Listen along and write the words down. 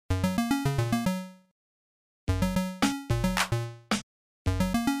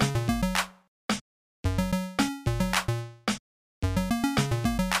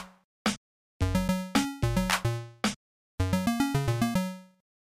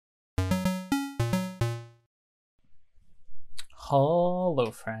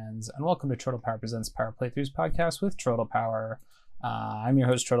Hello, friends, and welcome to Turtle Power Presents Power Playthroughs podcast with Turtle Power. I'm your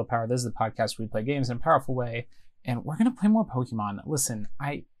host, Turtle Power. This is the podcast where we play games in a powerful way, and we're gonna play more Pokemon. Listen,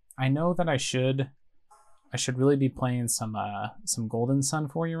 I know that I should really be playing some Golden Sun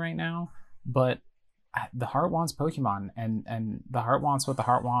for you right now, but the heart wants Pokemon, and the heart wants what the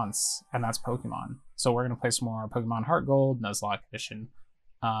heart wants, and that's Pokemon. So we're gonna play some more Pokemon Heart Gold, Nuzlocke Edition.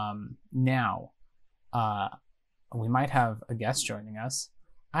 We might have a guest joining us.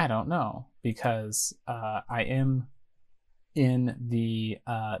 I don't know, because I am in the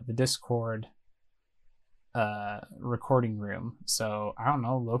Discord recording room. So I don't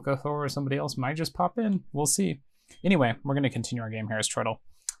know, Locothor or somebody else might just pop in. We'll see. Anyway, we're going to continue our game here as Turtle.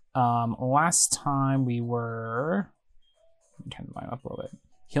 Last time we were... Let me turn the volume up a little bit.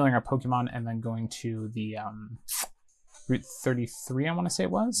 Healing our Pokemon and then going to the Route 33, I want to say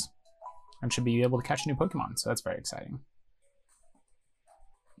it was. And should be able to catch a new Pokemon, so that's very exciting.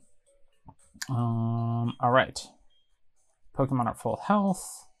 All right. Pokemon are full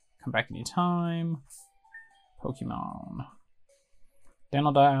health. Come back anytime. Pokemon.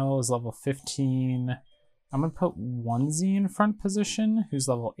 Danodile is level 15. I'm gonna put Onesie in front position, who's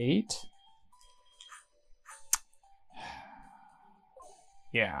level 8.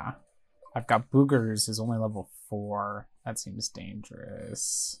 Yeah. I've got Boogers, is only level 4. That seems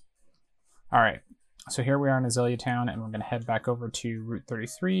dangerous. All right, so here we are in Azalea Town, and we're going to head back over to Route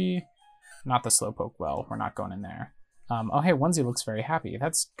 33. Not the Slowpoke Well. We're not going in there. Oh, hey, Onesie looks very happy.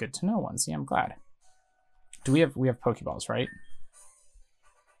 That's good to know, Onesie. I'm glad. Do we have Pokeballs, right?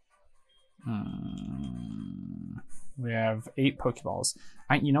 We have 8 Pokeballs.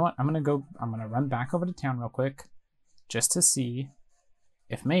 You know what? I'm gonna run back over to town real quick, just to see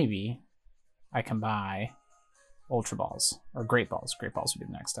if maybe I can buy Ultra Balls or Great Balls. Great Balls would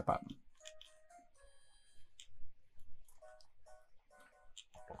be the next step up.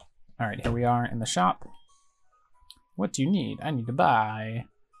 All right, here we are in the shop. What do you need? I need to buy...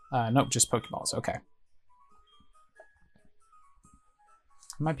 nope, just Pokeballs. Okay. I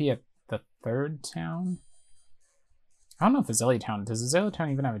might be at the 3rd town. I don't know if Azalea Town... Does Azalea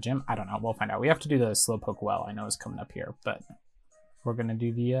Town even have a gym? I don't know. We'll find out. We have to do the Slowpoke Well. I know is coming up here, but we're going to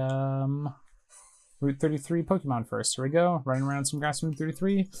do the Route 33 Pokemon first. Here we go. Running around some grass Route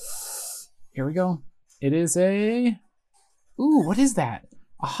 33. Here we go. It is a... Ooh, what is that?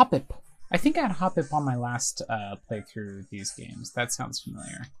 A Hoppip. I think I had Hoppip on my last playthrough of these games. That sounds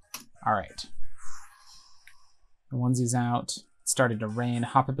familiar. All right. The Onesie's out. It started to rain.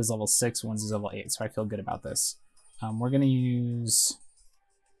 Hoppip is level 6. Onesie's level 8, so I feel good about this. We're going to use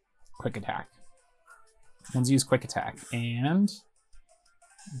Quick Attack. Onesie used Quick Attack and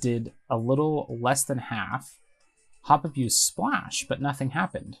did a little less than half. Hoppip used Splash, but nothing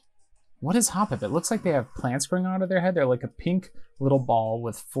happened. What is Hoppip? It looks like they have plants growing out of their head. They're like a pink little ball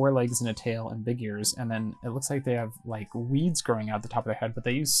with 4 legs and a tail and big ears. And then it looks like they have like weeds growing out the top of their head, but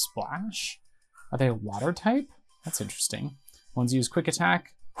they use Splash? Are they a water type? That's interesting. Ones use Quick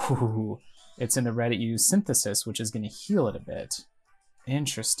Attack. Ooh, it's in the red. It used Synthesis, which is going to heal it a bit.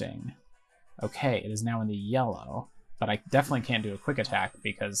 Interesting. Okay, it is now in the yellow, but I definitely can't do a Quick Attack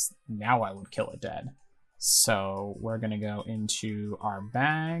because now I would kill it dead. So we're going to go into our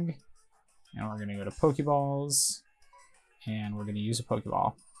bag. And we're going to go to Pokeballs, and we're going to use a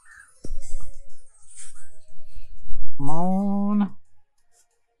Pokeball. Come on.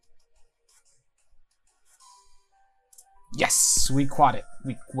 Yes, we quad it.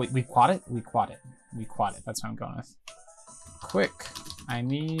 We quad it? We quad it. We quad it. That's what I'm going with. Quick, I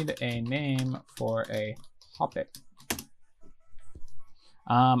need a name for a Hoppip.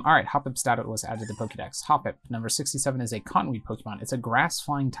 All right, Hoppip stat was added to the Pokedex. Hoppip, number 67, is a Cottonweed Pokemon. It's a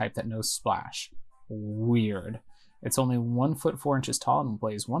grass-flying type that knows Splash. Weird. It's only 1 foot 4 inches tall and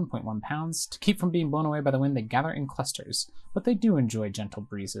weighs 1.1 pounds. To keep from being blown away by the wind, they gather in clusters, but they do enjoy gentle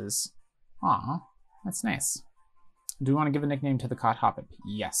breezes. Aw, that's nice. Do we want to give a nickname to the Cot Hoppip?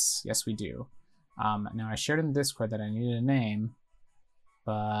 Yes, yes we do. Now I shared in the Discord that I needed a name,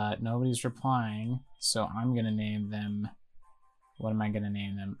 but nobody's replying, so I'm gonna name them... What am I going to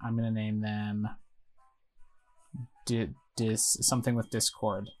name them? I'm going to name them something with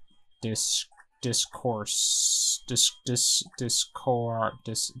Discord. Discard.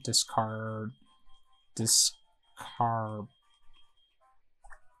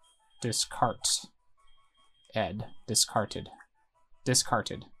 Ed. Discarted.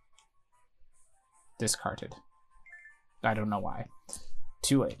 I don't know why.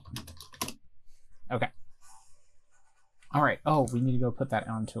 Too late. Okay. All right. Oh, we need to go put that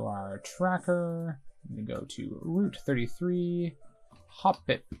onto our tracker. I'm going to go to Route 33.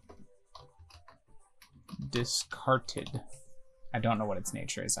 Hoppip. Discarded. I don't know what its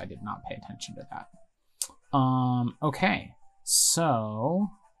nature is. I did not pay attention to that. Okay. So...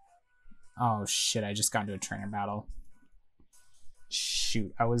 Oh, shit. I just got into a trainer battle.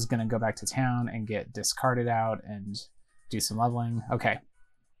 Shoot. I was going to go back to town and get discarded out and do some leveling. Okay.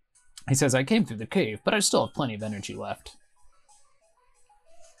 He says, I came through the cave, but I still have plenty of energy left.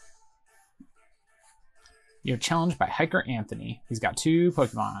 You're challenged by Hiker Anthony. He's got 2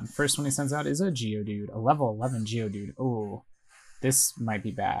 Pokemon. First one he sends out is a Geodude, a level 11 Geodude. Ooh, this might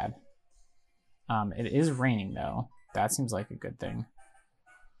be bad. It is raining, though. That seems like a good thing.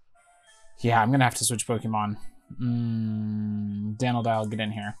 Yeah, I'm going to have to switch Pokemon. Danaldile, get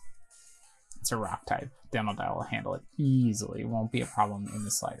in here. It's a rock type. Danaldile will handle it easily. Won't be a problem in the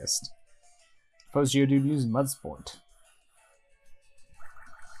slightest. Suppose Geodude uses Mud Sport.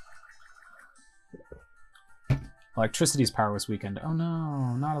 Electricity's power was weakened. Oh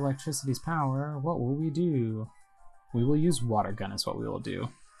no, not electricity's power. What will we do? We will use Water Gun is what we will do.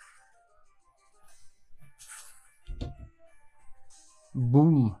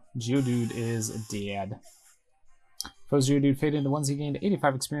 Boom. Geodude is dead. Suppose Geodude faded into ones. He gained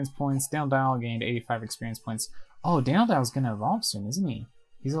 85 experience points. Danaldile gained 85 experience points. Oh, Danaldile's gonna evolve soon, isn't he?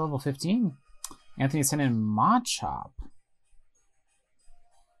 He's at level 15. Anthony sent in Machop.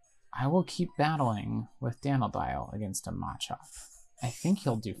 I will keep battling with Danaldile against a Machop. I think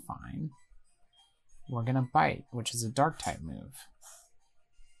he'll do fine. We're gonna Bite, which is a dark type move.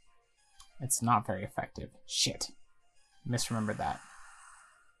 It's not very effective. Shit. Misremembered that.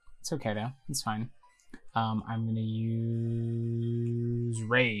 It's okay though. It's fine. I'm gonna use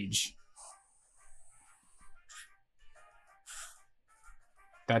Rage.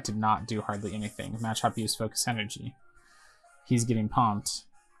 That did not do hardly anything. Machop used Focus Energy. He's getting pumped.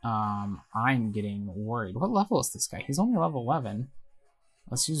 I'm getting worried. What level is this guy? He's only level 11.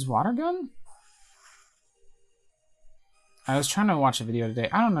 Let's use Water Gun? I was trying to watch a video today.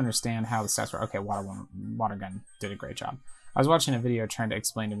 I don't understand how the stats work. Okay, Water Gun did a great job. I was watching a video trying to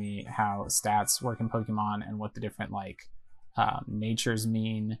explain to me how stats work in Pokemon and what the different, like, natures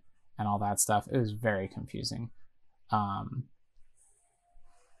mean and all that stuff. It was very confusing. But,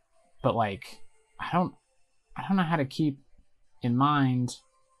 like, I don't know how to keep in mind...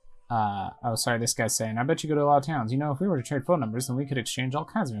 oh, sorry, this guy's saying, I bet you go to a lot of towns. You know, if we were to trade phone numbers, then we could exchange all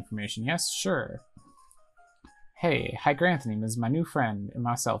kinds of information. Yes, sure. Hey, Hiker Anthony is my new friend in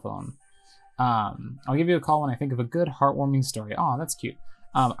my cell phone. I'll give you a call when I think of a good, heartwarming story. Oh, that's cute.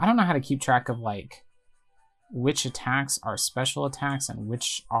 I don't know how to keep track of, like, which attacks are special attacks and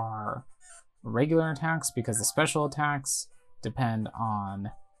which are regular attacks, because the special attacks depend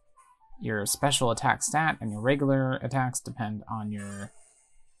on your special attack stat, and your regular attacks depend on your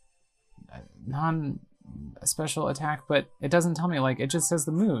non-special attack, but it doesn't tell me, like, it just says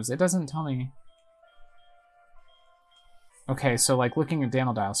the moves. It doesn't tell me... Okay, so, like, looking at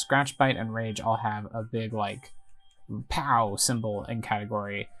Danaldile, Scratch, Bite, and Rage all have a big, like, pow symbol in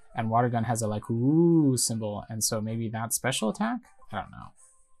category, and Water Gun has a, like, ooh symbol, and so maybe that's special attack? I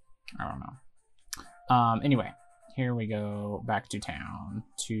don't know. Anyway, here we go back to town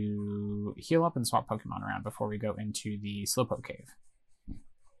to heal up and swap Pokemon around before we go into the Slowpoke Cave.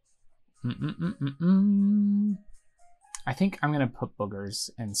 I think I'm gonna put Boogers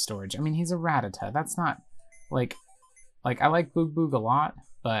in storage. I mean, he's a Rattata. That's not, like, I like Boog Boog a lot,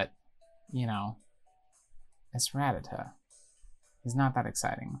 but, you know, it's Rattata. He's not that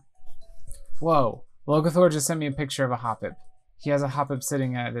exciting. Whoa, Logothor just sent me a picture of a Hoppip. He has a Hoppip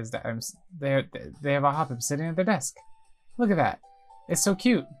sitting at his desk. They have a Hoppip sitting at their desk. Look at that. It's so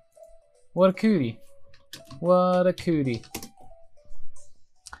cute. What a cootie. What a cootie.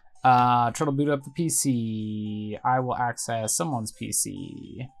 Try to boot up the PC. I will access someone's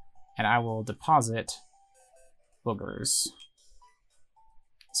PC. And I will deposit Boogers.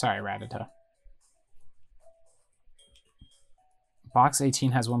 Sorry, Rattata. Box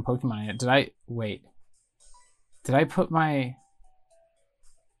 18 has 1 Pokemon in it. Wait. Did I put my...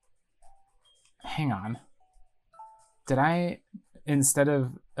 Hang on. Did I, instead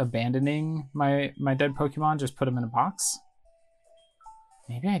of abandoning my dead Pokemon, just put them in a box?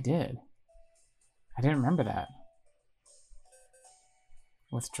 Maybe I did. I didn't remember that.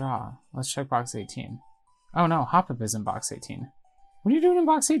 Withdraw. Let's check box 18. Oh no, Hoppip is in box 18. What are you doing in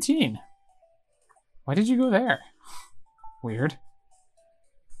box 18? Why did you go there? Weird.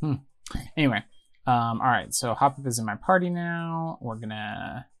 Anyway, alright, so Hoppip is in my party now. We're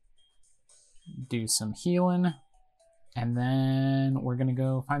gonna do some healing. And then we're gonna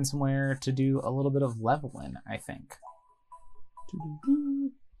go find somewhere to do a little bit of leveling, I think.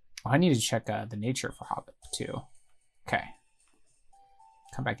 Oh, I need to check the nature for Hoppip too. Okay.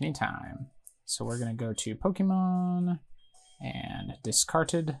 Come back anytime. So we're gonna go to Pokemon, and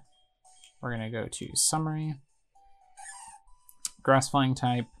discarded. We're gonna go to summary. Grass flying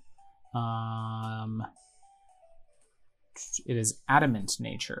type. It is adamant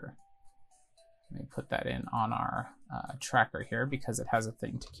nature. Let me put that in on our tracker here because it has a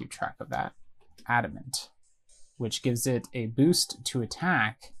thing to keep track of that. Adamant, which gives it a boost to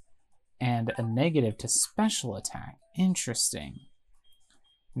attack and a negative to special attack. Interesting.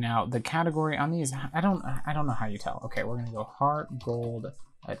 Now the category on these, I don't know how you tell. Okay, we're gonna go heart, gold,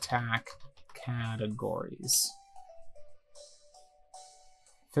 attack, categories.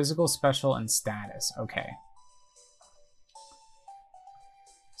 Physical, special, and status. Okay.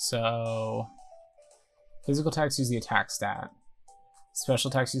 So physical attacks use the attack stat. Special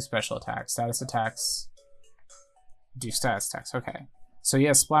attacks use special attacks. Status attacks do status attacks. Okay. So he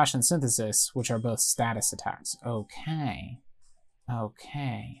has splash and synthesis, which are both status attacks. Okay.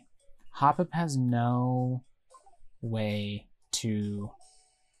 Okay. Hoppip has no way to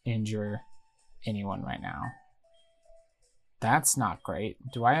injure anyone right now. That's not great.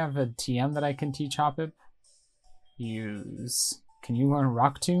 Do I have a TM that I can teach Hoppip? Use. Can you learn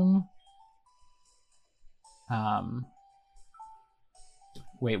Rock Tomb?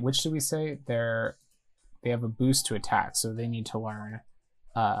 Wait, which did we say? They have a boost to attack, so they need to learn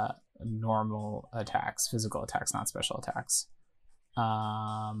normal attacks, physical attacks, not special attacks.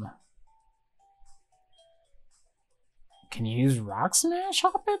 Can you use Rock Smash,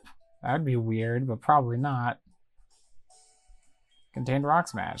 Hoppip? That'd be weird, but probably not. Contained Rock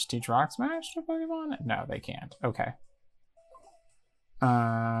Smash. Teach Rock Smash to Pokemon? No, they can't. Okay.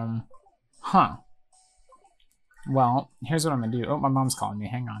 Huh. Well, here's what I'm gonna do. Oh, my mom's calling me.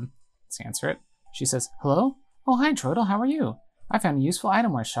 Hang on. Let's answer it. She says, hello? Oh, hi, Troidal. How are you? I found a useful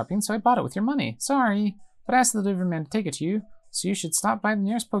item while shopping, so I bought it with your money. Sorry, but I asked the delivery man to take it to you, so you should stop by the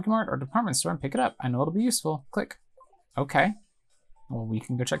nearest Pokemart or department store and pick it up. I know it'll be useful. Click. Okay. Well, we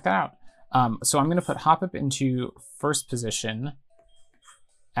can go check that out. So I'm gonna put Hoppip into first position,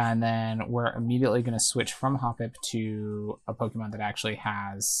 and then we're immediately going to switch from Hoppip to a Pokemon that actually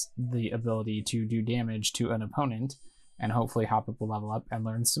has the ability to do damage to an opponent, and hopefully Hoppip will level up and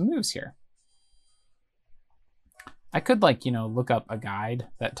learn some moves here. I could, like, you know, look up a guide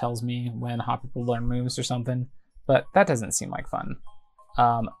that tells me when Hoppip will learn moves or something, but that doesn't seem like fun.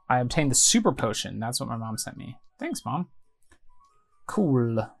 I obtained the Super Potion. That's what my mom sent me. Thanks, Mom.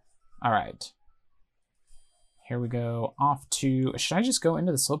 Cool. All right. Here we go off to, should I just go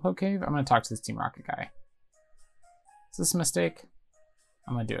into the Slowpoke Cave? I'm gonna talk to this Team Rocket guy. Is this a mistake?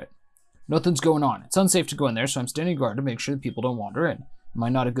 I'm gonna do it. Nothing's going on. It's unsafe to go in there, so I'm standing guard to make sure that people don't wander in. Am I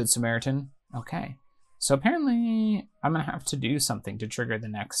not a good Samaritan? Okay. So apparently I'm gonna have to do something to trigger the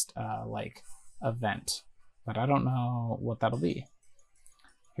next like event, but I don't know what that'll be.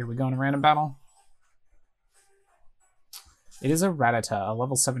 Here we go in a random battle. It is a Rattata, a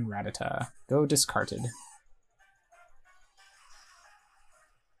level 7 Rattata. Go discarded.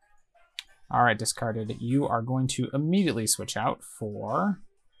 All right, discarded. You are going to immediately switch out for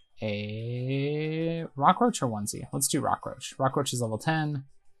a Rockroach or onesie. Let's do Rockroach. Rockroach is level 10.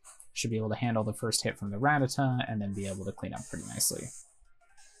 Should be able to handle the first hit from the Rattata and then be able to clean up pretty nicely.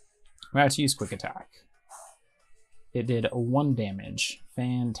 Rattata use Quick Attack. It did 1 damage.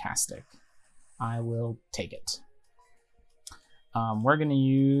 Fantastic. I will take it. We're going to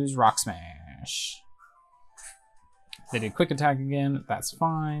use Rock Smash. They did Quick Attack again. That's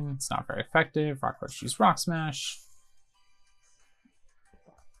fine. It's not very effective. Rockroach used Rock Smash.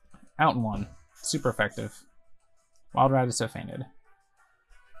 Out in 1. Super effective. Wild Rattata fainted.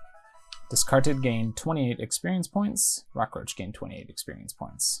 Discarded gained 28 experience points. Rockroach gained 28 experience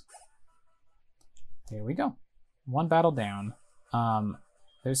points. There we go. 1 battle down.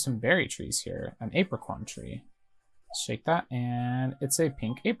 There's some berry trees here. An apricorn tree. Let's shake that, and it's a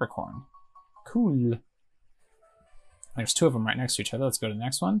pink apricorn. Cool. There's 2 of them right next to each other. Let's go to the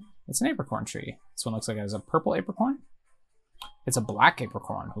next one. It's an apricorn tree. This one looks like it has a purple apricorn. It's a black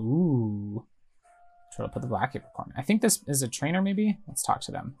apricorn. Ooh. Try to put the black apricorn. I think this is a trainer, maybe? Let's talk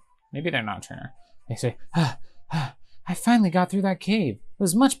to them. Maybe they're not a trainer. They say, I finally got through that cave. It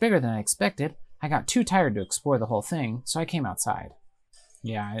was much bigger than I expected. I got too tired to explore the whole thing, so I came outside.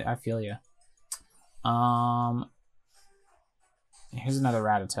 Yeah, I feel you. Here's another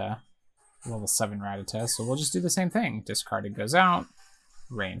Rattata. Level 7 Rattata, so we'll just do the same thing. Discarded goes out,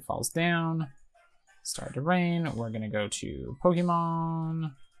 rain falls down, start to rain. We're gonna go to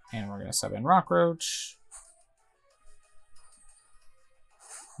Pokemon, and we're gonna sub in Rockroach.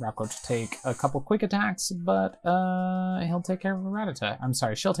 Rockroach will take a couple quick attacks, but he'll take care of a Rattata. I'm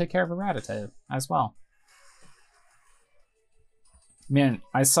sorry, she'll take care of a Rattata as well. Man,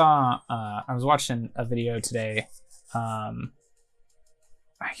 I saw, I was watching a video today I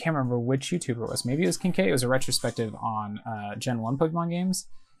can't remember which YouTuber it was. Maybe it was Kinkei. It was a retrospective on Gen 1 Pokemon games.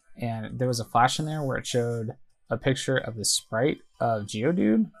 And there was a flash in there where it showed a picture of the sprite of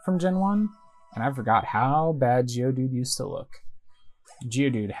Geodude from Gen 1. And I forgot how bad Geodude used to look.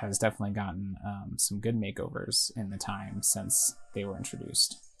 Geodude has definitely gotten some good makeovers in the time since they were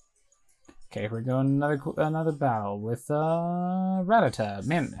introduced. Okay, we're going another battle with Rattata.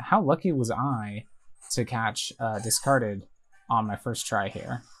 Man, how lucky was I to catch Discarded on my first try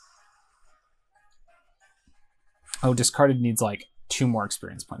here. Oh, Discarded needs like 2 more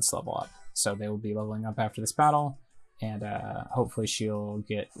experience points to level up. So they will be leveling up after this battle, and hopefully she'll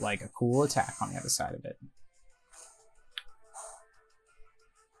get like a cool attack on the other side of it.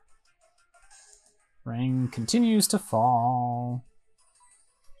 Rain continues to fall.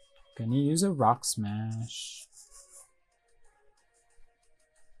 Gonna use a Rock Smash.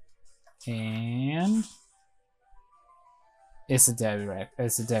 And it's a dead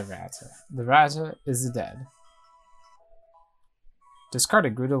Rattata. The Rattata is dead.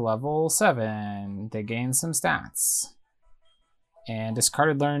 Discarded grew to level 7. They gained some stats. And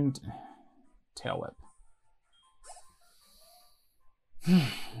Discarded learned Tail Whip.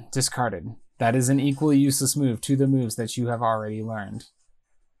 Discarded. That is an equally useless move to the moves that you have already learned.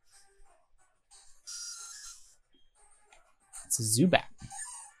 It's a Zubat.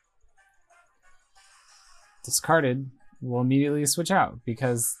 Discarded will immediately switch out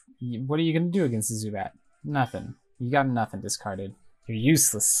because what are you going to do against a Zubat? Nothing. You got nothing, Discarded. You're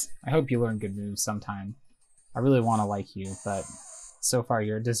useless. I hope you learn good moves sometime. I really want to like you, but so far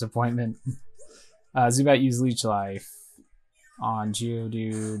you're a disappointment. Zubat used Leech Life on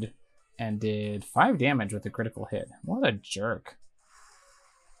Geodude and did 5 damage with a critical hit. What a jerk.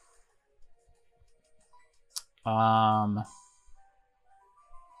 I'm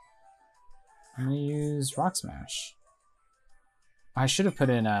gonna use Rock Smash. I should have put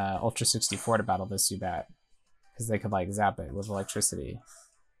in Ultra 64 to battle this Zubat, because they could like zap it with electricity.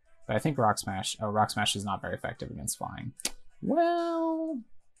 But I think Rock Smash. Oh, Rock Smash is not very effective against flying. Well,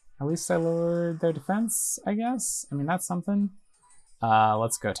 at least I lowered their defense, I guess. I mean, that's something.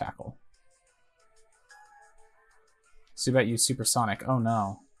 Let's go tackle. Zubat used Supersonic. Oh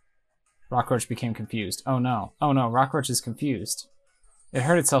no. Rockroach became confused. Oh no. Oh no, Rockroach is confused. It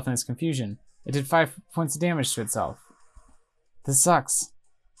hurt itself in its confusion. It did 5 points of damage to itself. This sucks.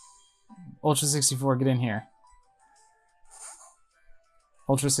 Ultra 64, get in here.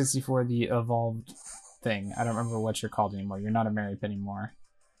 Ultra 64, the evolved thing. I don't remember what you're called anymore. You're not a Marip anymore.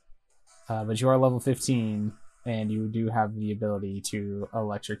 But you are level 15, and you do have the ability to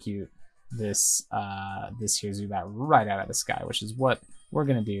electrocute this this here Zubat right out of the sky, which is what we're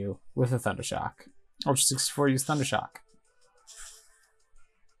going to do with a Thundershock. Ultra 64, use Thundershock.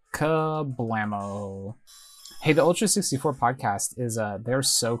 Kablamo. Hey, the Ultra 64 podcast is they're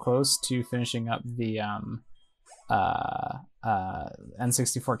so close to finishing up the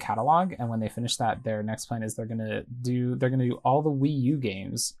N64 catalog, and when they finish that, their next plan is they're gonna do all the Wii U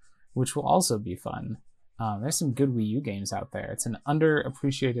games, which will also be fun. There's some good Wii U games out there. It's an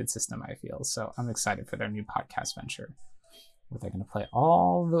underappreciated system, I feel, so I'm excited for their new podcast venture, where they're gonna play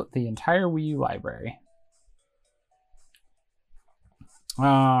all the entire Wii U library.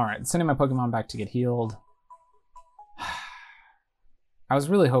 All right, sending my Pokemon back to get healed. I was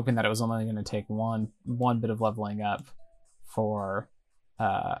really hoping that it was only going to take one bit of leveling up for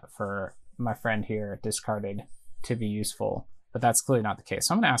my friend here, Discarded, to be useful, but that's clearly not the case.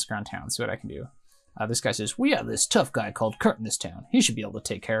 So I'm going to ask around town, see what I can do. This guy says, we have this tough guy called Kurt in this town. He should be able to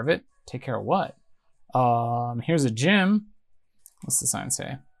take care of it. Take care of what? Here's a gym. What's the sign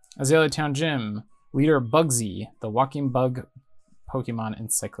say? Azalea Town Gym. Leader Bugsy, the walking bug Pokemon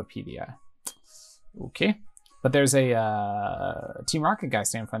encyclopedia. Okay. But there's a Team Rocket guy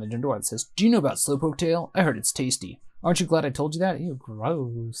standing in front of the gym door that says, do you know about Slowpoke Tail? I heard it's tasty. Aren't you glad I told you that? Ew,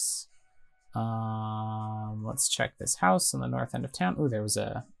 gross. Let's check this house on the north end of town. Oh, there was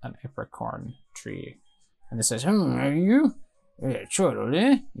an apricorn tree. And it says, are you? Yeah, sure,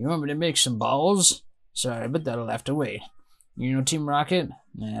 eh? You want me to make some balls? Sorry, but that'll have to wait. You know Team Rocket?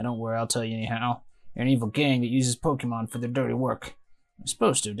 Nah, don't worry, I'll tell you anyhow. You're an evil gang that uses Pokemon for their dirty work. They're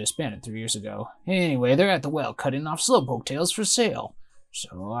supposed to have disbanded 3 years ago. Anyway, they're at the well cutting off Slowpoke tails for sale.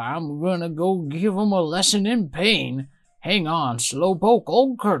 So I'm gonna go give them a lesson in pain. Hang on, Slowpoke,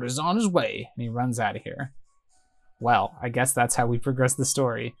 old Kurt is on his way. And he runs out of here. Well, I guess that's how we progress the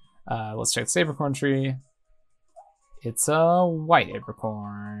story. Let's check the apricorn tree. It's a white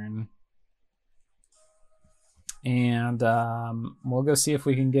apricorn. And we'll go see if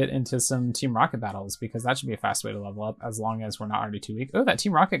we can get into some Team Rocket battles, because that should be a fast way to level up, as long as we're not already too weak. Oh, that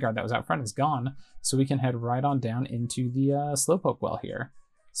Team Rocket guard that was out front is gone, so we can head right on down into the Slowpoke well here.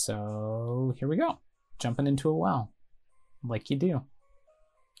 So here we go, jumping into a well, like you do.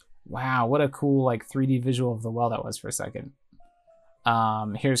 Wow, what a cool like 3D visual of the well that was for a second.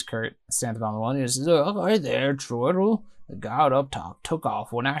 Here's Kurt, stands up on the wall, and he says, "Oh, hi there, Troidal. The guard up top took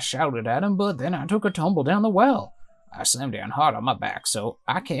off when I shouted at him, but then I took a tumble down the well. I slammed down hard on my back, so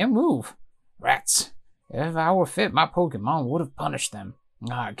I can't move. Rats. If I were fit, my Pokemon would have punished them.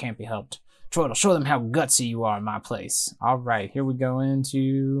 Ah, it can't be helped. Troidal, show them how gutsy you are in my place." All right, here we go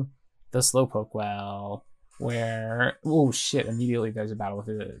into the Slowpoke well, where, oh shit, immediately there's a battle with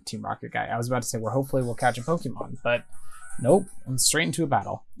the Team Rocket guy. I was about to say, where hopefully we'll catch a Pokemon, but nope, I'm straight into a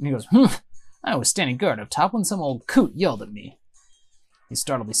battle. And he goes, "I was standing guard up top when some old coot yelled at me. He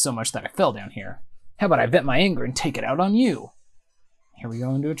startled me so much that I fell down here. How about I vent my anger and take it out on you?" Here we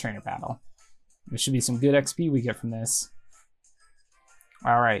go into a trainer battle. There should be some good XP we get from this.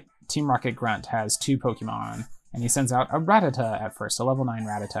 Alright, Team Rocket Grunt has 2 Pokemon, and he sends out a Rattata at first, a level 9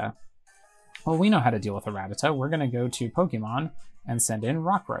 Rattata. Well, we know how to deal with a Rattata. We're going to go to Pokemon and send in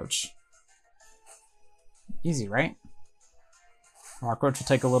Rockroach. Easy, right? Rockroach will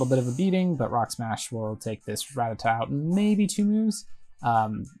take a little bit of a beating, but Rock Smash will take this Rattata out in maybe 2 moves.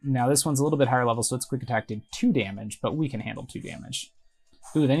 Now this one's a little bit higher level, so its Quick Attack did 2 damage, but we can handle 2 damage.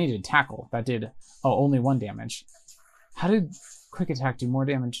 Ooh, they needed Tackle. That did, oh, only 1 damage. How did Quick Attack do more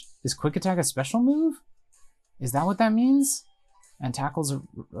damage? Is Quick Attack a special move? Is that what that means? And Tackle's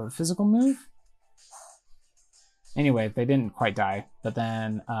a physical move? Anyway, they didn't quite die, but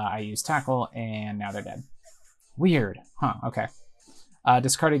then I used Tackle, and now they're dead. Weird. Huh, okay.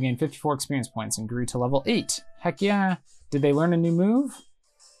 Discarded gained 54 experience points and grew to level 8. Heck yeah. Did they learn a new move?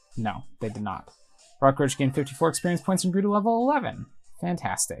 No, they did not. Rockroach gained 54 experience points and grew to level 11.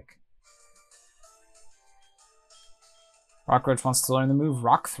 Fantastic. Rockroach wants to learn the move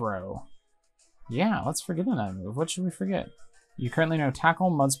Rock Throw. Yeah, let's forget that move. What should we forget? You currently know Tackle,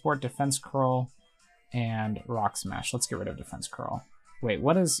 Mud Sport, Defense Curl, and Rock Smash. Let's get rid of Defense Curl. Wait,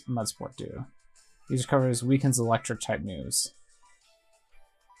 what does Mud Sport do? These covers weakens electric type moves.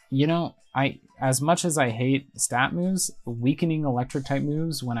 You know, as much as I hate stat moves, weakening electric type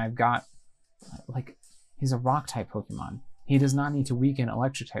moves when I've got, like, he's a rock type Pokemon. He does not need to weaken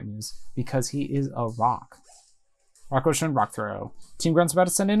electric type moves because he is a rock. Rockroach and Rock Throw. Team Grunt's about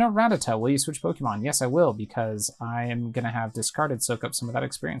to send in a Rattata. Will you switch Pokemon? Yes, I will, because I am going to have Discarded soak up some of that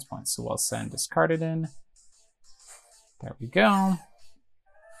experience points. So we'll send Discarded in. There we go.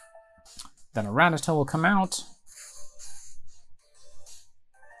 Then a Rattata will come out.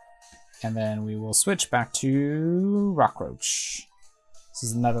 And then we will switch back to Rockroach. This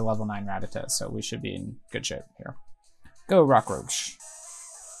is another level 9 Rattata, so we should be in good shape here. Go, Rockroach.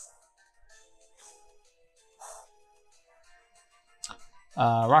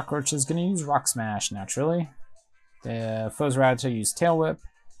 Rockroach is going to use Rock Smash, naturally. The foe's Rattata used Tail Whip.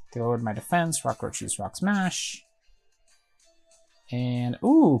 They lowered my defense. Rockroach used Rock Smash. And,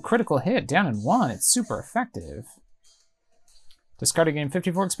 ooh, critical hit, down in 1. It's super effective. Discarded gained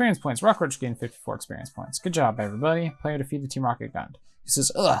 54 experience points. Rockroach gained 54 experience points. Good job, everybody. Player defeated Team Rocket Gun. He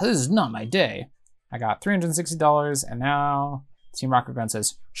says, "Ugh, this is not my day." I got $360, and now Team Rocket Gun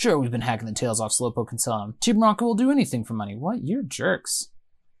says, "Sure, we've been hacking the tails off Slowpoke and selling them. Team Rocket will do anything for money." What? You're jerks.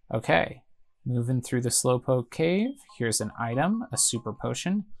 Okay. Moving through the Slowpoke cave. Here's an item, a super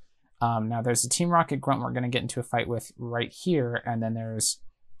potion. Now there's a Team Rocket Grunt we're going to get into a fight with right here, and then there's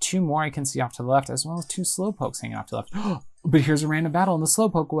 2 more I can see off to the left, as well as 2 Slowpokes hanging off to the left. But here's a random battle in the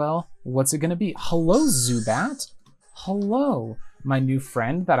Slowpoke well. What's it going to be? Hello, Zubat. Hello, my new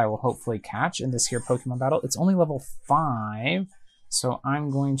friend that I will hopefully catch in this here Pokemon battle. It's only level 5, so I'm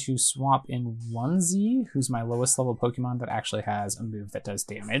going to swap in Onesie, who's my lowest level Pokemon that actually has a move that does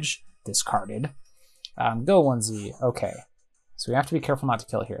damage. Discarded. Go, Onesie. Okay. So we have to be careful not to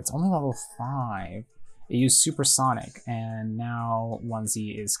kill here. It's only level 5. It used Supersonic, and now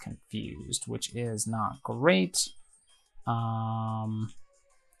Onesie is confused, which is not great. I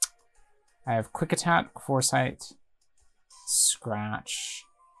have Quick Attack, Foresight, Scratch.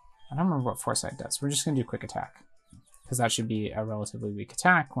 I don't remember what Foresight does. We're just going to do Quick Attack, because that should be a relatively weak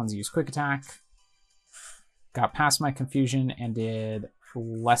attack. Onesie used Quick Attack. Got past my confusion and did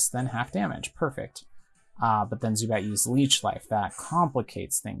less than half damage. Perfect. But then Zubat used Leech Life. That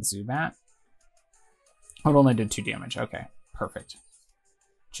complicates things, Zubat. Oh, it only did 2 damage. Okay, perfect.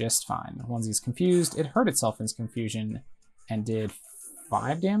 Just fine. Onesie's confused. It hurt itself in its confusion and did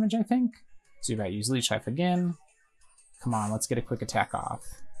 5 damage, I think. Zubat used Leech Life again. Come on, let's get a Quick Attack off.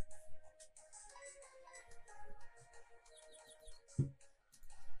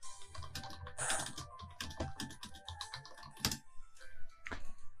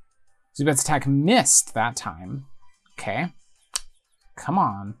 Zubat's attack missed that time. Okay. Come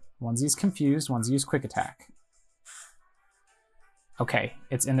on. Onesie's confused. Onesie's quick attack. Okay,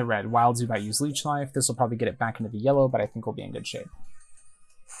 it's in the red. Wild Zubat used Leech Life. This will probably get it back into the yellow, but I think we'll be in good shape.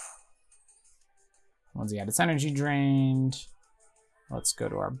 Onesie had its energy drained. Let's go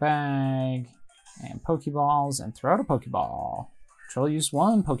to our bag and Pokeballs and throw out a Pokeball. Troll used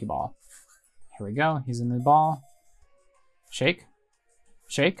one Pokeball. Here we go. He's in the ball. Shake.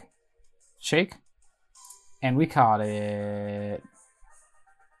 Shake. Shake. And we caught it.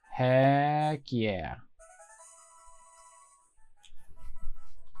 Heck yeah.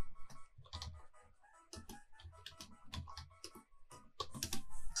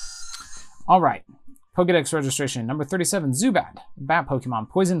 All right. Pokedex registration number 37, Zubat, bat Pokemon,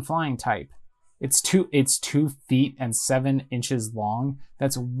 poison flying type. It's 2 feet and 7 inches long.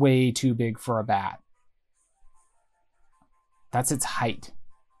 That's way too big for a bat. That's its height.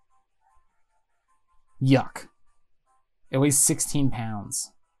 Yuck. It weighs 16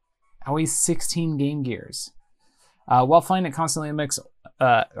 pounds. It weighs 16 Game Gears. While flying, it constantly emits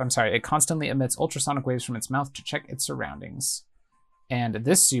ultrasonic waves from its mouth to check its surroundings. And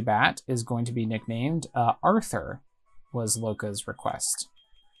this Zubat is going to be nicknamed Arthur, was Loka's request.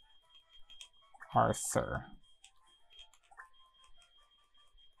 Arthur.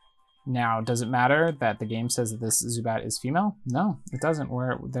 Now, does it matter that the game says that this Zubat is female? No, it doesn't.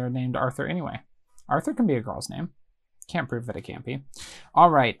 They're named Arthur anyway. Arthur can be a girl's name. Can't prove that it can't be. All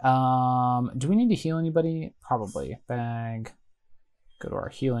right. Do we need to heal anybody? Probably. Bag. Go to our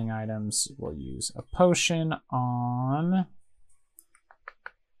healing items. We'll use a potion on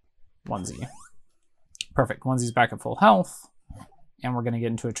Onesie. Perfect. Onesie's back at full health. And we're going to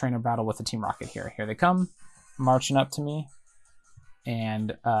get into a trainer battle with the Team Rocket here. Here they come, marching up to me.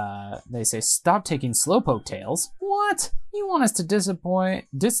 And they say, stop taking Slowpoke tails. What? You want us to disobey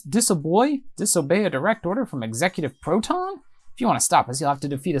a direct order from Executive Proton? If you want to stop us, you'll have to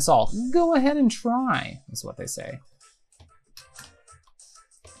defeat us all. Go ahead and try, is what they say.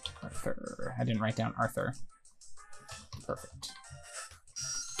 Arthur. I didn't write down Arthur. Perfect.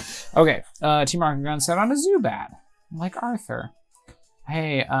 Okay, Team Rocket Gun set on a Zubat, like Arthur.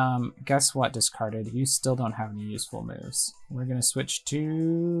 Hey, guess what, discarded? You still don't have any useful moves. We're gonna switch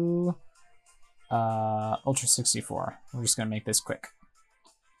to Ultra 64. We're just gonna make this quick.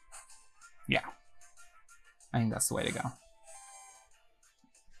 Yeah, I think that's the way to go.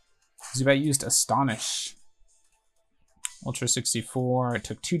 Zubat used Astonish. Ultra 64, it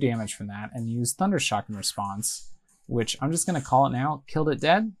took 2 damage from that, and used Thundershock in response, which I'm just gonna call it now. Killed it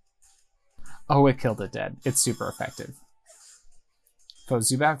dead? Oh, it killed it dead. It's super effective. So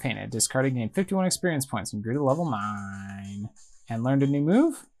Zubat fainted. Discarded, gained 51 experience points and grew to level 9. And learned a new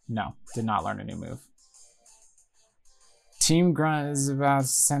move? No, did not learn a new move. Team Grunt is about to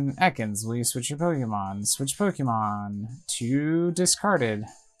send Ekans. Will you switch your Pokemon? Switch Pokemon to discarded.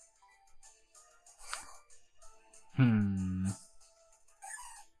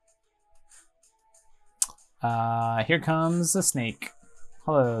 Here comes the snake.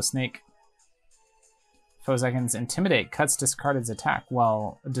 Hello, snake. Foes Ekans intimidate, cuts discarded's attack.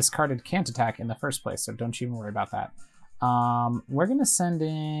 Well, discarded can't attack in the first place, so don't you even worry about that. We're gonna send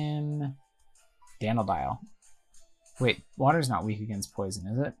in Dandelion. Wait, water's not weak against poison,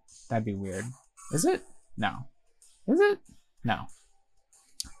 is it? That'd be weird. Is it? No. Is it? No.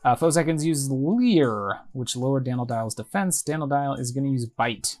 Foes Ekans use Leer, which lowered Dandeliel's defense. Dandelion is gonna use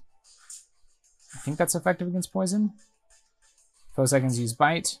Bite. I think that's effective against poison. Foes Ekans use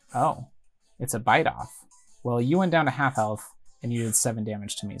Bite. Oh, it's a Bite off. Well, you went down to half health, and you did 7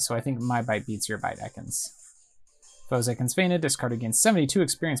 damage to me, so I think my Bite beats your Bite, Ekans. Foes Ekans fainted, discarded, gains 72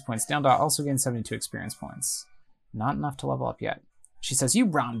 experience points. Dandelion also gains 72 experience points. Not enough to level up yet. She says, you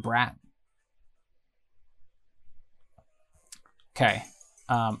brown brat. Okay.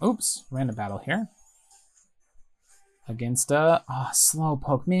 Oops, random battle here. Against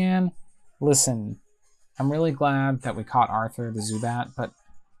Slowpoke, man. Listen, I'm really glad that we caught Arthur, the Zubat, but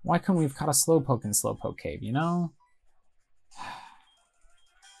why couldn't we have caught a Slowpoke in Slowpoke Cave, you know?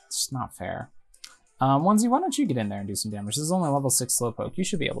 It's just not fair. Onesie, why don't you get in there and do some damage? This is only level 6 Slowpoke. You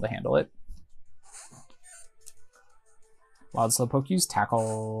should be able to handle it. Wild Slowpoke used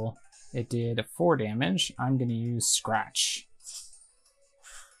Tackle. It did 4 damage. I'm going to use Scratch.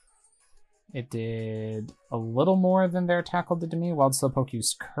 It did a little more than their Tackle did to me. Wild Slowpoke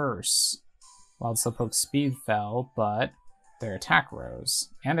used Curse. Wild Slowpoke's speed fell, but their attack rose,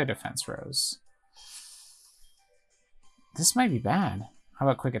 and their defense rose. This might be bad. How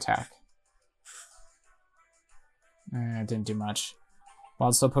about Quick Attack? It didn't do much.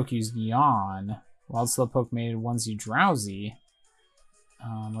 Wild Slowpoke used Yawn. Wild Slowpoke made Onesie drowsy.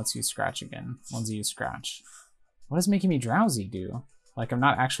 Let's use Scratch again. Let's use Scratch. What does making me drowsy do? Like I'm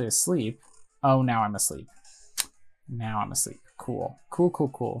not actually asleep. Oh, now I'm asleep. Now I'm asleep. Cool. Cool, cool,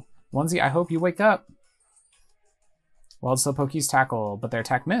 cool. Onesie, I hope you wake up. Wild Slowpoke used Tackle, but their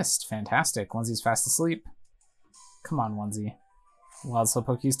attack missed. Fantastic. Onesie's fast asleep. Come on, Onesie. Wild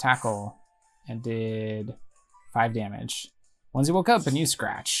Slowpoke used Tackle and did 5 damage. Onesie woke up and used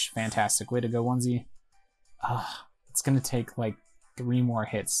Scratch. Fantastic. Way to go, Onesie. It's going to take like 3 more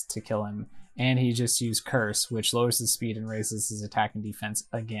hits to kill him. And he just used Curse, which lowers his speed and raises his attack and defense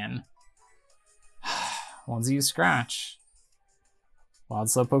again. Onesie used Scratch. Wild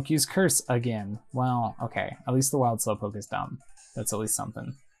Slowpoke used Curse again. Well, okay. At least the Wild Slowpoke is dumb. That's at least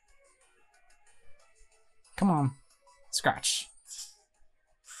something. Come on. Scratch.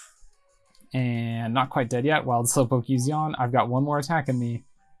 And not quite dead yet. Wild Slowpoke used Yawn. I've got 1 more attack in me.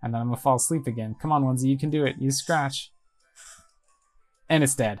 And then I'm going to fall asleep again. Come on, Onesie. You can do it. Use Scratch. And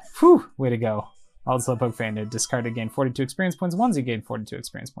it's dead. Whew. Way to go. Wild Slowpoke fainted. Discarded, gained 42 experience points. Onesie gained 42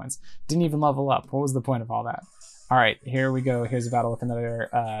 experience points. Didn't even level up. What was the point of all that? All right, here we go. Here's a battle with another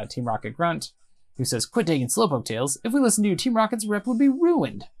Team Rocket grunt who says, "Quit taking Slowpoke tails. If we listen to you, Team Rocket's rep would be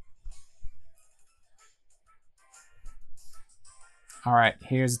ruined." All right,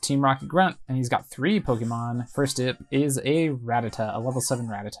 here's a Team Rocket grunt, and he's got 3 Pokemon. First up is a Rattata, a level 7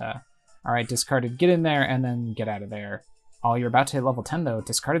 Rattata. All right, discarded, get in there, and then get out of there. Oh, you're about to hit level 10, though.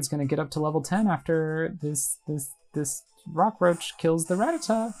 Discarded's going to get up to level 10 after this Rockroach kills the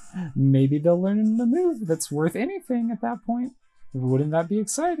Rattata. Maybe they'll learn a move that's worth anything at that point. Wouldn't that be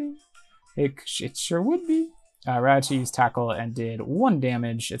exciting? It sure would be. Rattata used Tackle and did 1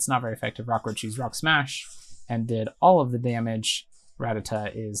 damage. It's not very effective. Rockroach used Rock Smash and did all of the damage.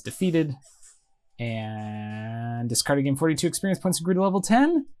 Rattata is defeated. And discarded, gained 42 experience points and grew to level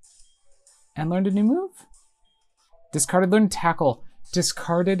 10. And learned a new move. Discarded, learned Tackle.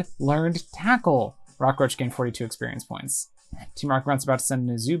 Discarded, learned Tackle. Rockroach gained 42 experience points. Team Rocket Grunt's about to send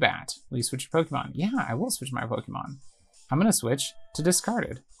in a Zubat. Will you switch your Pokemon? Yeah, I will switch my Pokemon. I'm going to switch to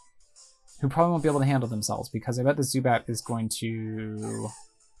Discarded, who probably won't be able to handle themselves because I bet the Zubat is going to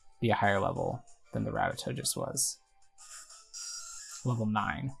be a higher level than the Rattata just was. Level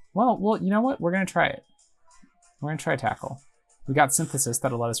 9. Well, you know what? We're going to try it. We're going to try Tackle. We got Synthesis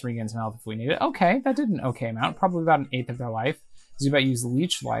that'll let us regain some health if we need it. Okay, that did an okay amount. Probably about 1/8 of their life. Zubat used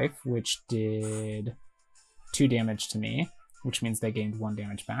Leech Life, which did 2 damage to me, which means they gained 1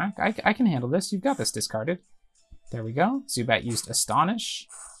 damage back. I can handle this. You've got this, Discarded. There we go. Zubat used Astonish,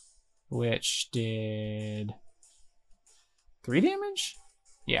 which did 3 damage?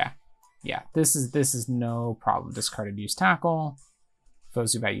 Yeah. This is no problem. Discarded used Tackle.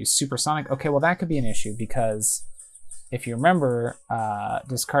 Zubat used Supersonic. Okay, well that could be an issue because if you remember,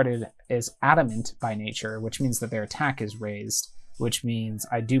 Discarded is adamant by nature, which means that their attack is raised, which means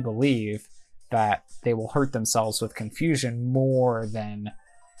I do believe that they will hurt themselves with confusion more than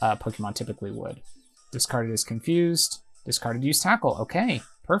Pokemon typically would. Discarded is confused. Discarded used Tackle. Okay,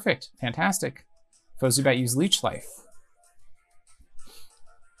 perfect, fantastic. Zubat used Leech Life.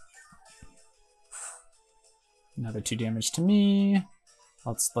 Another 2 damage to me.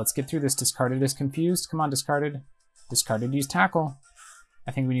 Let's get through this. Discarded is confused. Come on, Discarded. Discarded used Tackle.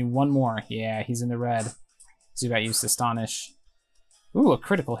 I think we need 1 more. Yeah, he's in the red. Zubat used Astonish. Ooh, a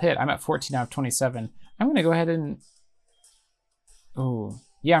critical hit. I'm at 14 out of 27. I'm going to go ahead and... Ooh.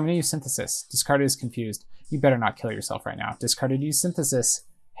 Yeah, I'm going to use Synthesis. Discarded is confused. You better not kill yourself right now. Discarded used Synthesis.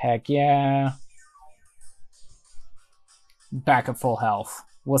 Heck yeah. Back at full health.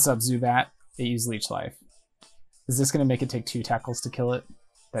 What's up, Zubat? It used Leech Life. Is this going to make it take 2 tackles to kill it?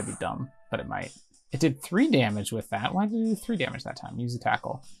 That'd be dumb, but it might. It did 3 damage with that. Why did it do 3 damage that time? Use a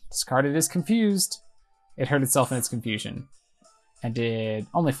Tackle. Discarded is confused. It hurt itself in its confusion. And did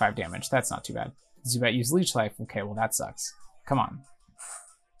only 5 damage. That's not too bad. Zubat used Leech Life. Okay, well that sucks. Come on.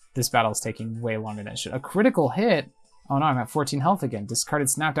 This battle is taking way longer than it should. A critical hit? Oh no, I'm at 14 health again. Discarded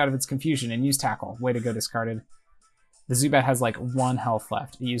snapped out of its confusion and used Tackle. Way to go, Discarded. The Zubat has like 1 health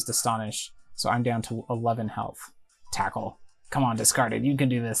left. It used Astonish, so I'm down to 11 health. Tackle. Come on, Discarded. You can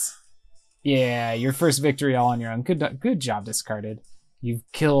do this. Yeah, your first victory all on your own. Good job, Discarded. You've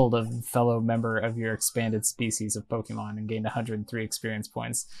killed a fellow member of your expanded species of Pokemon and gained 103 experience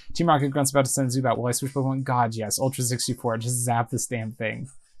points. Team Rocket Grunt's about to send Zubat. Will I switch Pokemon? God, yes. Ultra 64. Just zap this damn thing.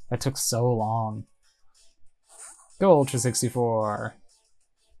 That took so long. Go, Ultra 64.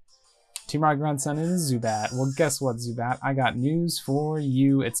 Team Rocket Grunt sent in Zubat. Well, guess what, Zubat? I got news for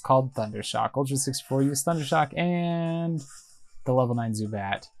you. It's called Thundershock. Ultra 64 used Thundershock, and the level 9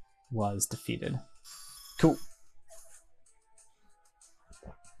 Zubat was defeated. Cool.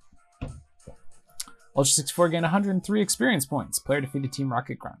 Ultra 64 gained 103 experience points. Player defeated Team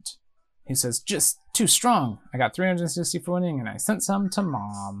Rocket Grunt. He says, just too strong. I got 360 for winning, and I sent some to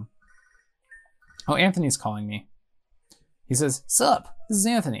Mom. Oh, Anthony's calling me. He says, sup, this is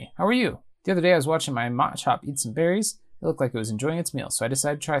Anthony. How are you? The other day I was watching my Machop eat some berries. It looked like it was enjoying its meal, so I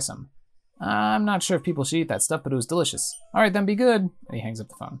decided to try some. I'm not sure if people should eat that stuff, but it was delicious. All right, then be good. And he hangs up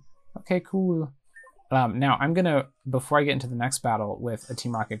the phone. Okay, cool. Now, I'm going to, before I get into the next battle with a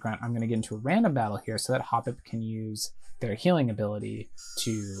Team Rocket Grunt, I'm going to get into a random battle here so that Hoppip can use their healing ability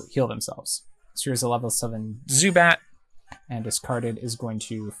to heal themselves. So here's a level 7 Zubat, and Discarded is going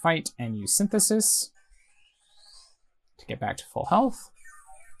to fight and use Synthesis to get back to full health.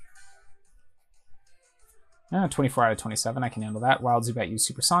 24 out of 27, I can handle that. Wild Zubat used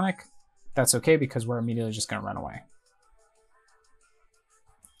Supersonic. That's okay because we're immediately just going to run away.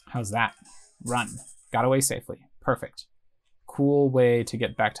 How's that? Run. Got away safely. Perfect. Cool way to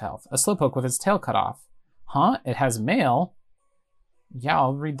get back to health. A Slowpoke with its tail cut off. Huh? It has mail? Yeah,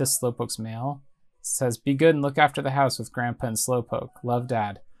 I'll read the Slowpoke's mail. It says, be good and look after the house with Grandpa and Slowpoke. Love,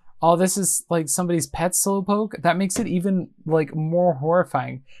 Dad. Oh, this is like somebody's pet Slowpoke? That makes it even like more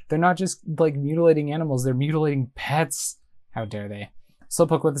horrifying. They're not just like mutilating animals, they're mutilating pets. How dare they?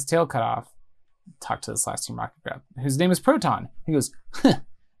 Slowpoke with his tail cut off. Talk to this last Team Rocket Grunt, whose name is Proton. He goes,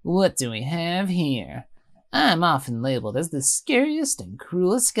 what do we have here? I'm often labeled as the scariest and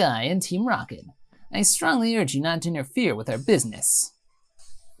cruelest guy in Team Rocket. I strongly urge you not to interfere with our business.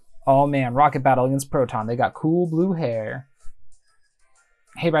 Oh man, Rocket battle against Proton. They got cool blue hair.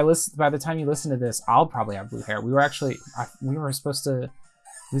 Hey, by the time you listen to this, I'll probably have blue hair. We were supposed to,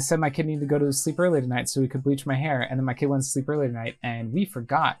 we said my kid needed to go to sleep early tonight so we could bleach my hair, and then my kid went to sleep early tonight, and we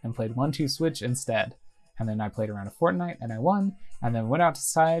forgot and played 1-2 Switch instead. And then I played around a Fortnite, and I won, and then went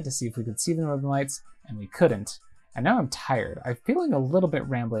outside to see if we could see the Northern Lights, and we couldn't. And now I'm tired. I'm feeling a little bit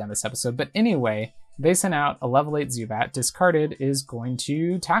rambly on this episode, but anyway, they sent out a level 8 Zubat. Discarded is going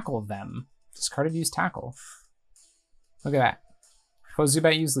to tackle them. Discarded used Tackle. Look at that. Oh,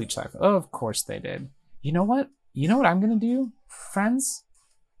 Zubat used Leech Life. Oh, of course they did. You know what? You know what I'm gonna do, friends?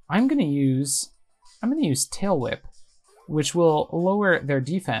 I'm gonna use Tail Whip, which will lower their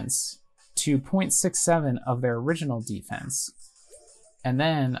defense to 0.67 of their original defense. And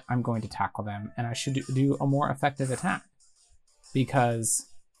then I'm going to tackle them, and I should do a more effective attack. Because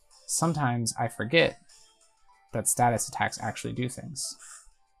sometimes I forget that status attacks actually do things.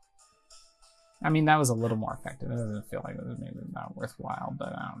 I mean, that was a little more effective. It doesn't feel like it was maybe not worthwhile, but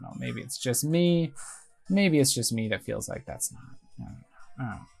I don't know. Maybe it's just me. Maybe it's just me that feels like that's not. I don't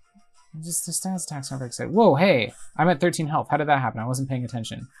know. Just the status attacks aren't very exciting. Whoa, hey! I'm at 13 health. How did that happen? I wasn't paying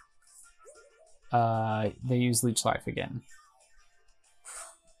attention. They use Leech Life again.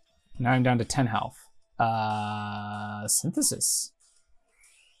 Now I'm down to 10 health. Synthesis.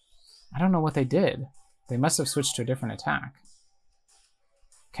 I don't know what they did. They must have switched to a different attack.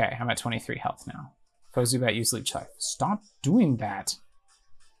 Okay, I'm at 23 health now. Zubat used Leech Life. Stop doing that.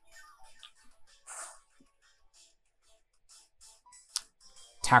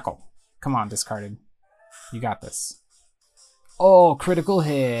 Tackle. Come on, Discarded. You got this. Oh, critical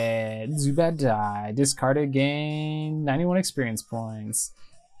hit. Zubat died. Discarded gained 91 experience points.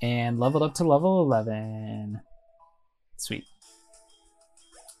 And leveled up to level 11. Sweet.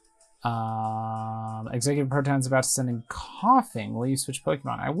 Executive Proton's about to send in Coughing. Will you switch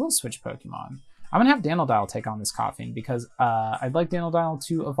Pokemon? I will switch Pokemon. I'm gonna have Danaldile take on this Coughing because I'd like Danaldile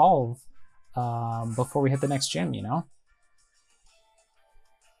to evolve before we hit the next gym, you know?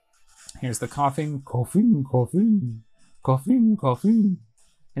 Here's the Coughing. Coughing, Coughing, Coughing, Coughing.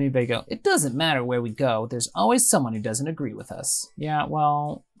 And they go, it doesn't matter where we go, there's always someone who doesn't agree with us. Yeah,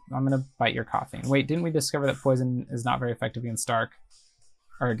 well, I'm gonna bite your Coughing. Wait, didn't we discover that poison is not very effective against dark?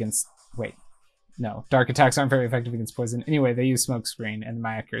 Or against, wait, no, dark attacks aren't very effective against poison. Anyway, they use Smoke Screen and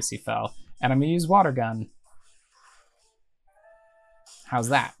my accuracy fell. And I'm gonna use Water Gun. How's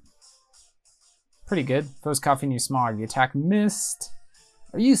that? Pretty good. Foe's Coughing used Smog. The attack missed.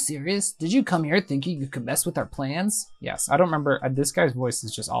 Are you serious? Did you come here thinking you could mess with our plans? Yes, I don't remember. This guy's voice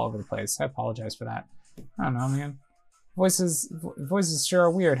is just all over the place. I apologize for that. I don't know, man. Voices sure are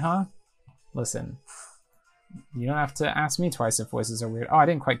weird, huh? Listen. You don't have to ask me twice if voices are weird. Oh, I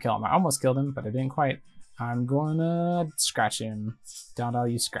didn't quite kill him. I almost killed him, but I didn't quite. I'm gonna scratch him. Don't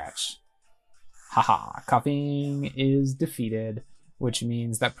you scratch. Haha, Coughing is defeated, which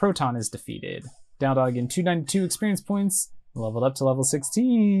means that Proton is defeated. Dowdog again, 292 experience points, leveled up to level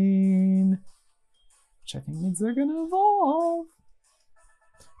 16, which I think means they're gonna evolve.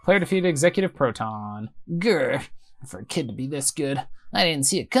 Player defeated Executive Proton. Grr, for a kid to be this good, I didn't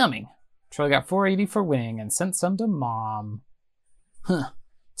see it coming. Troy got 480 for winning and sent some to Mom. Huh,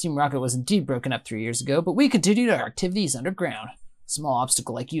 Team Rocket was indeed broken up 3 years ago, but we continued our activities underground. A small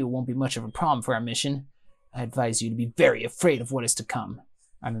obstacle like you won't be much of a problem for our mission. I advise you to be very afraid of what is to come.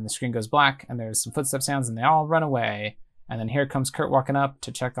 And then the screen goes black, and there's some footstep sounds, and they all run away. And then here comes Kurt walking up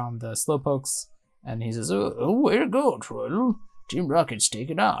to check on the slowpokes, and he says, oh, way to go, Troidal. Team Rocket's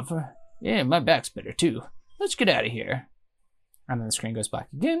taking off. Yeah, my back's better too. Let's get out of here. And then the screen goes black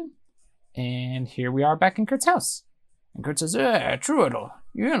again, and here we are back in Kurt's house. And Kurt says, Troidal,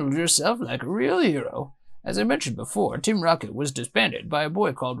 you handled yourself like a real hero. As I mentioned before, Team Rocket was disbanded by a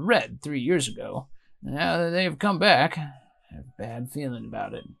boy called Red 3 years ago. Now that they have come back, I have a bad feeling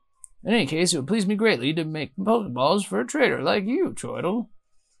about it. In any case, it would please me greatly to make Pokeballs for a trader like you, Troidal.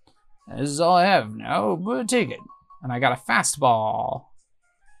 This is all I have now, but take it. And I got a fastball.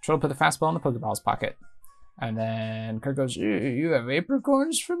 Troidal put the fastball in the Pokeball's pocket. And then Kurt goes, you have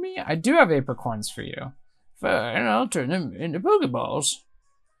apricorns for me? I do have apricorns for you. Fine, I'll turn them into Pokeballs.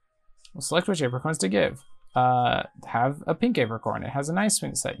 We'll select which apricorns to give. Have a pink apricorn. It has a nice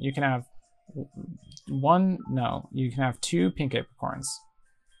swing set. You can have you can have 2 pink apricorns.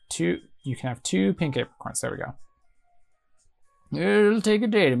 You can have 2 pink apricorns. There we go. It'll take a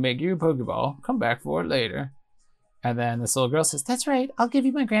day to make you a Pokeball. Come back for it later. And then this little girl says, that's right, I'll give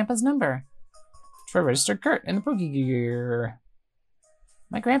you my grandpa's number. Try register Kurt in the Pokegear.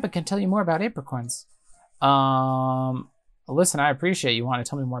 My grandpa can tell you more about apricorns. Listen, I appreciate you want to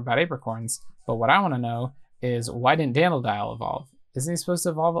tell me more about apricorns, but what I want to know is why didn't Dandelion evolve? Isn't he supposed to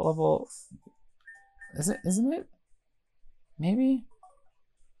evolve at level... Isn't it? Maybe?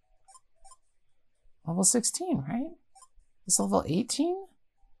 Level 16, right? It's level 18?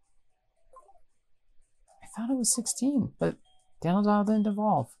 I thought it was 16, but Dandelion didn't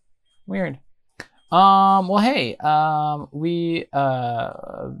evolve. Weird. Well, hey, we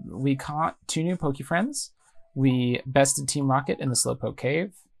caught 2 new Pokefriends. We bested Team Rocket in the Slowpoke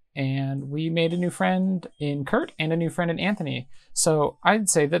Cave, and we made a new friend in Kurt and a new friend in Anthony. So I'd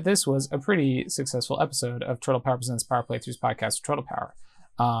say that this was a pretty successful episode of Troidal Power Presents Power Playthroughs podcast, Troidal Power.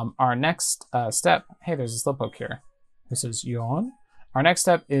 Our next step, hey, there's a Slowpoke here who says, yawn. Our next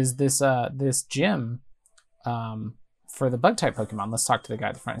step is this gym for the Bug-type Pokemon. Let's talk to the guy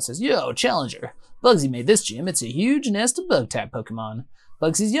at the front. He says, yo, Challenger. Bugsy made this gym. It's a huge nest of Bug-type Pokemon.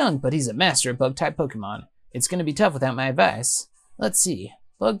 Bugsy's young, but he's a master of Bug-type Pokemon. It's going to be tough without my advice. Let's see.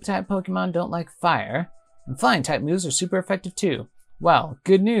 Bug-type Pokemon don't like fire, and Flying-type moves are super effective too. Well,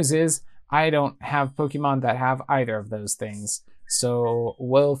 good news is I don't have Pokemon that have either of those things. So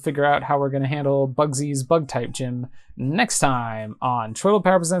we'll figure out how we're going to handle Bugsy's Bug-type gym next time on Troidal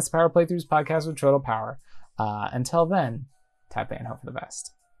Power Presents Power Playthroughs podcast with Troidal Power. Until then, tap A and hope for the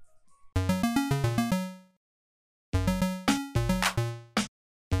best.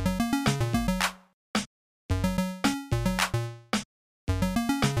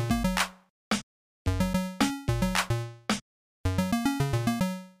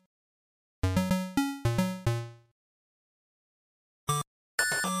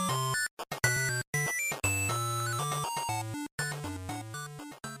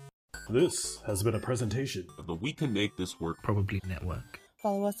 This has been a presentation of the We Can Make This Work Probably Network.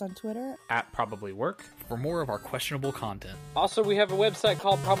 Follow us on Twitter @ProbablyWork for more of our questionable content. Also, we have a website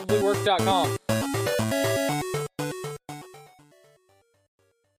called probablywork.com.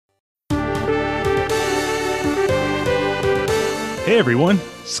 Hey everyone,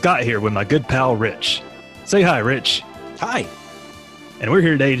 Scott here with my good pal Rich. Say hi, Rich. Hi. And we're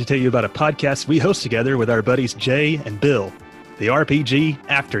here today to tell you about a podcast we host together with our buddies Jay and Bill. The RPG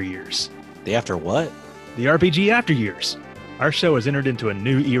After Years. The after what? The RPG After Years. Our show has entered into a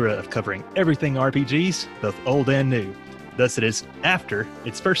new era of covering everything RPGs, both old and new. Thus it is after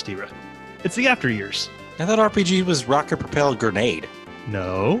its first era. It's the After Years. I thought RPG was Rocket Propelled Grenade.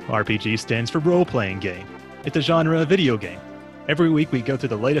 No, RPG stands for role-playing game. It's a genre of video game. Every week we go through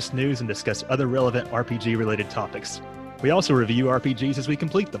the latest news and discuss other relevant RPG-related topics. We also review RPGs as we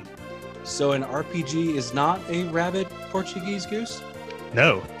complete them. So an RPG is not a rabid Portuguese goose?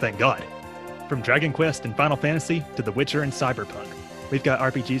 No, thank God. From Dragon Quest and Final Fantasy to The Witcher and Cyberpunk, we've got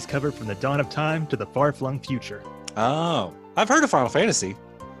RPGs covered from the dawn of time to the far-flung future. Oh, I've heard of Final Fantasy.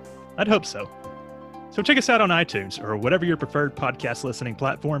 I'd hope so. So check us out on iTunes or whatever your preferred podcast listening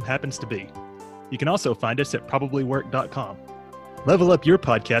platform happens to be. You can also find us at probablywork.com. Level up your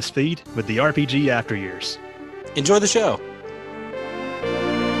podcast feed with the RPG After Years. Enjoy the show.